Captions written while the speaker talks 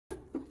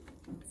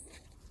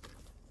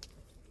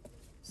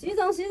徐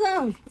总，徐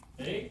总，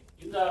哎，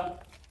英子，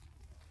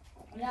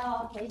我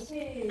要回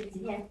去几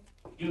天？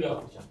又要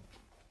回去啊？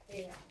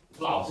对呀，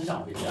老是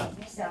想回去啊？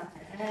小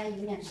孩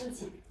有点事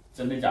情。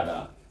真的假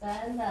的？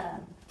真的。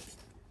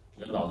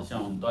老子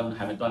像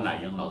还没断奶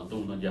一样，老子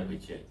动不动就要回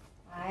去。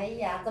哎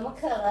呀，怎么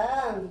可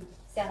能？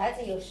小孩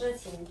子有事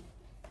情。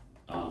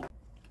啊，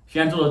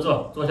先坐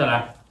下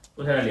来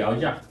聊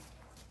一下。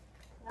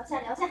聊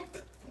下。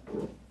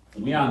怎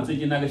么样？最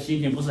近那个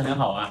心情不是很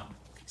好啊？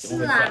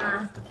是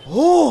啊。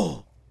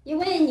哦。因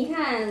为你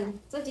看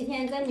这几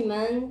天在你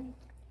们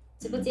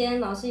直播间，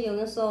老是有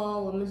人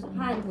说我们是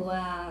叛徒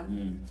啊。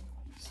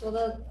说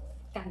的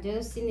感觉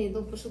心里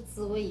都不是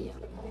滋味一样。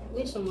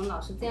为什么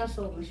老是这样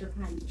说我们是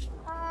叛徒？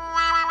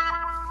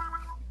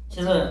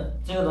其实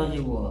这个东西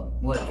我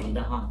觉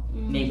得哈，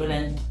每个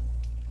人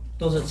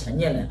都是成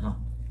年人哈，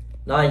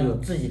然后有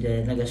自己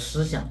的那个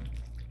思想，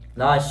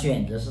然后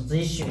选择是自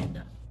己选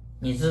的，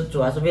你是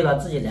主要是为了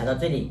自己来到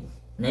这里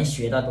能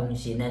学到东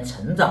西，能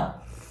成长，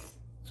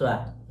是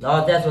吧？然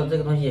后再说这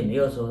个东西也没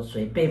有说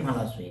谁背叛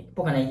了谁，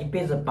不可能一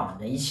辈子绑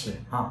在一起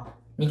哈，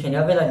你肯定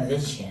要为了你的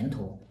前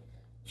途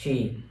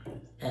去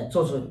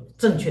做出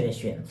正确的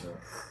选择。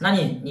那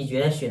你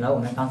觉得选了我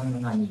们单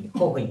身龙你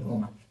后悔过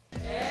吗？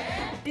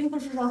并不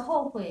是说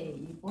后悔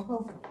与不后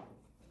悔，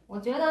我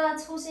觉得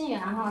初心园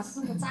哈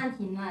师傅暂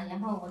停了，然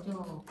后我就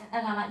跟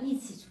艾拉拉一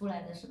起出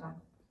来的是吧？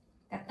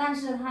但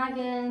是他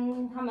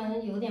跟他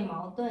们有点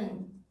矛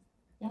盾，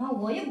然后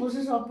我又不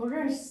是说不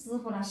认师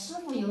傅了，师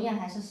傅永远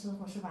还是师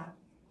傅是吧？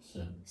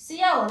是。需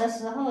要我的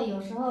时候，有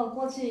时候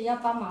过去要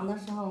帮忙的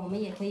时候，我们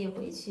也可以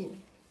回去，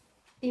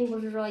并不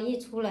是说一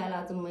出来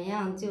了怎么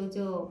样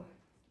就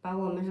把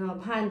我们说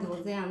叛徒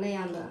这样那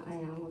样的。哎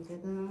呀，我觉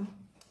得。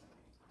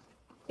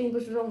并不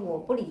是说我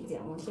不理解，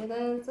我觉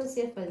得这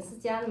些粉丝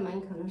家人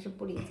们可能是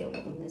不理解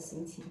我们的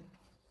心情。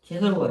其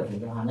实我觉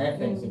得哈，那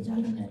粉丝家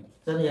人们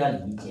真的要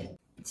理解。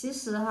其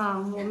实哈，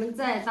我们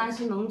在单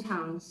身农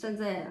场，现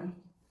在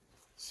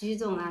徐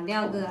总啊、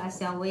廖哥啊、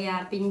小薇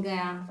啊、斌哥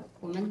呀，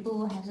我们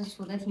都还是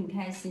处得挺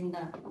开心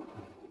的。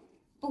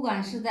不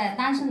管是在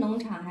单身农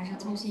场还是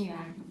通信园，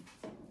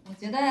我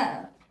觉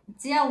得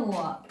只要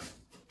我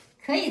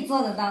可以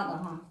做得到的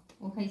哈，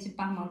我可以去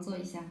帮忙做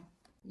一下，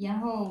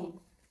然后。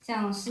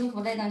像师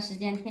傅那段时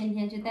间天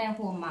天去带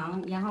货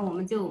忙，然后我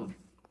们就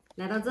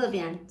来到这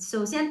边。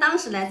首先当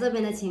时来这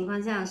边的情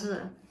况下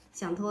是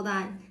想脱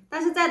单，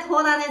但是在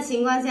脱单的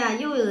情况下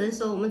又有人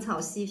说我们炒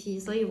CP，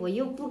 所以我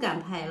又不敢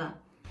拍了，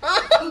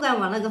不敢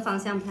往那个方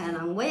向拍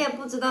了。我也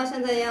不知道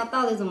现在要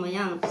到底怎么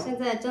样。现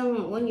在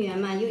我女儿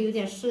嘛又有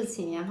点事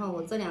情，然后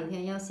我这2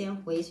天要先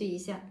回去一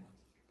下。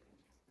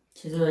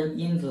其实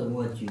英子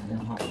我觉得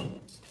哈，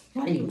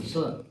她有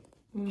事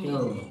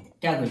就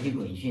调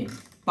回去。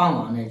办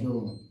完了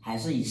就还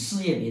是以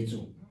事业为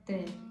主，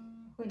对，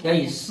要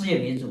以事业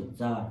为主，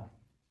知道吧？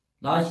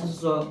然后就是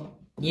说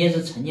你也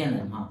是成年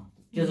人哈，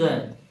就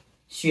是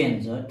选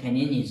择肯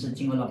定你是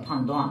经过了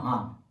判断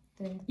啊，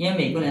对，因为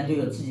每个人都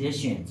有自己的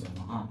选择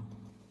嘛啊，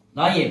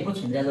然后也不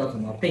存在着什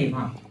么背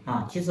叛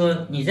啊，其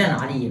实你在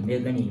哪里也没有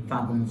跟你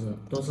发工资，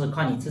都是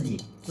靠你自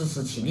己自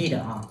食其力的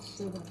啊，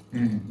是的，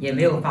也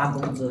没有发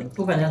工资，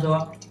不可能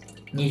说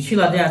你去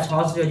了这家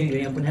超市就永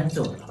远不能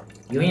走了。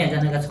永远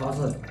在那个超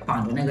市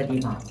绑着那个地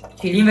方，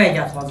去另外一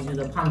家超市就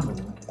是叛徒。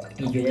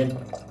你觉得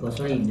我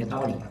说的有没有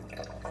道理？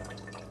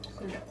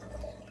是的，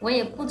我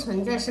也不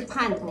存在是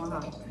叛徒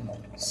哈，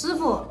师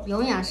傅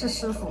永远是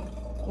师傅，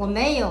我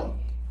没有。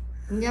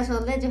人家说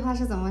那句话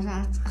是怎么说？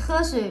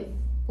喝水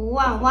不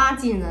忘挖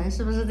井人，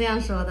是不是这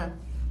样说的？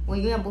我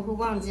永远不会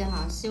忘记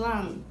哈。希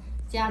望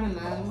家人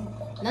们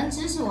能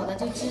支持我的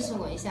就支持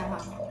我一下哈。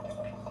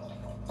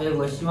所以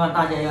我希望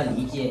大家要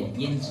理解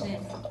英子。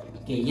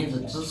给英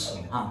子支持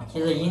啊！其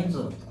实英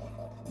子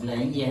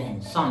人也很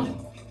善良，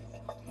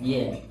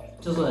也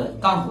就是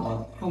干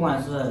活，不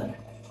管是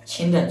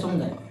轻的重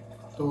的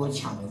都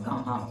抢着干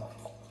哈。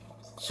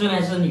虽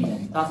然是女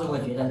人，但是我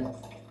觉得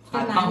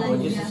她干活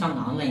就是像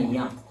男人一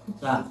样，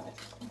是吧？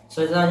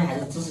所以说大家还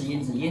是支持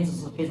英子，英子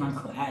是非常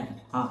可爱的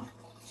啊。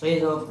所以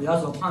说不要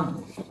说叛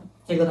徒，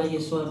这个东西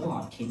说的不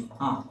好听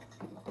啊。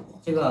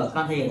这个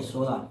刚才也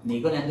说了，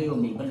每个人都有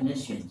每个人的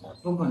选择，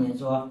不可能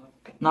说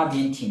那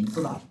边停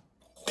滞了。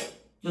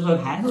就说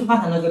还是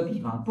换成那个比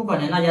方，不可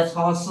能那家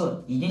超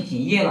市已经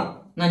停业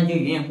了，那你就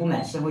永远不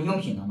买生活用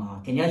品了嘛，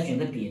肯定要选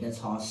择别的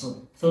超市，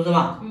是不是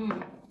吧？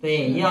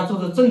对，一定要做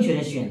出正确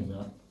的选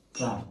择，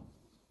是吧？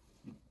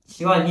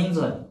希望英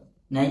子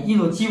能一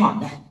如既往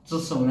的支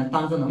持我们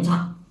单身农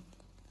场。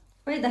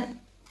会的。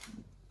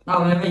那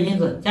我们为英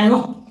子加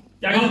油！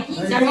加油！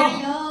加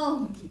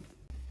油！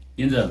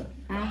英子，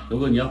如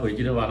果你要回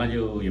去的话，那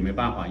就也没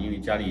办法，因为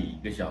家里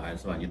一个小孩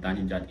是吧？你单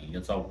亲家庭要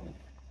照顾，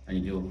那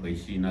你就回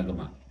去那个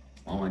嘛。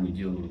往往你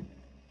就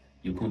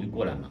有空就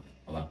过来嘛，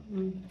好吧？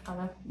好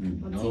的。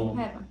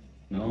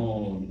然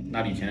后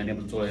那你前2天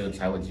不是做了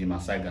柴火鸡吗？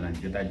晒干了你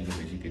就带几个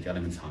回去给家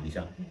人们尝一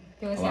下，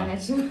给我小孩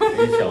吃。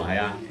给你小孩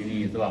呀，给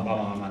你是吧？爸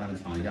爸妈妈他们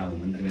尝一下我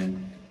们这边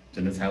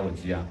整的柴火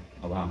鸡啊，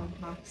好不好？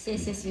好，谢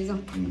谢徐总。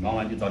忙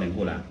完就早点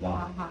过来，好不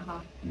好？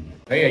好。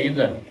可以，英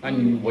子，那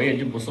我也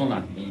就不送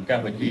了，你该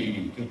回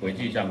去就回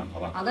去一下嘛，好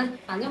吧？好的，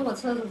反正我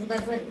车子就在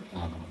这里，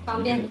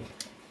方便。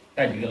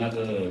带几个那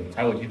个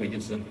柴火鸡回去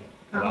吃，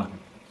好吧？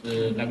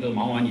那个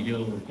忙完你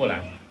就过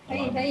来。可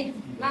以，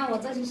那我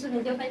这期视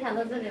频就分享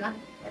到这里了，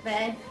拜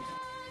拜。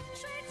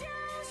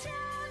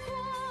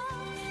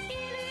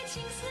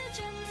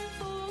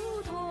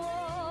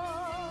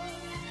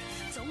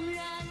纵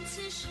然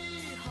此时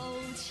候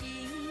情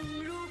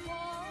如火，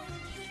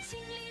心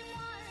里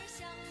话儿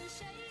向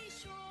谁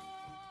说？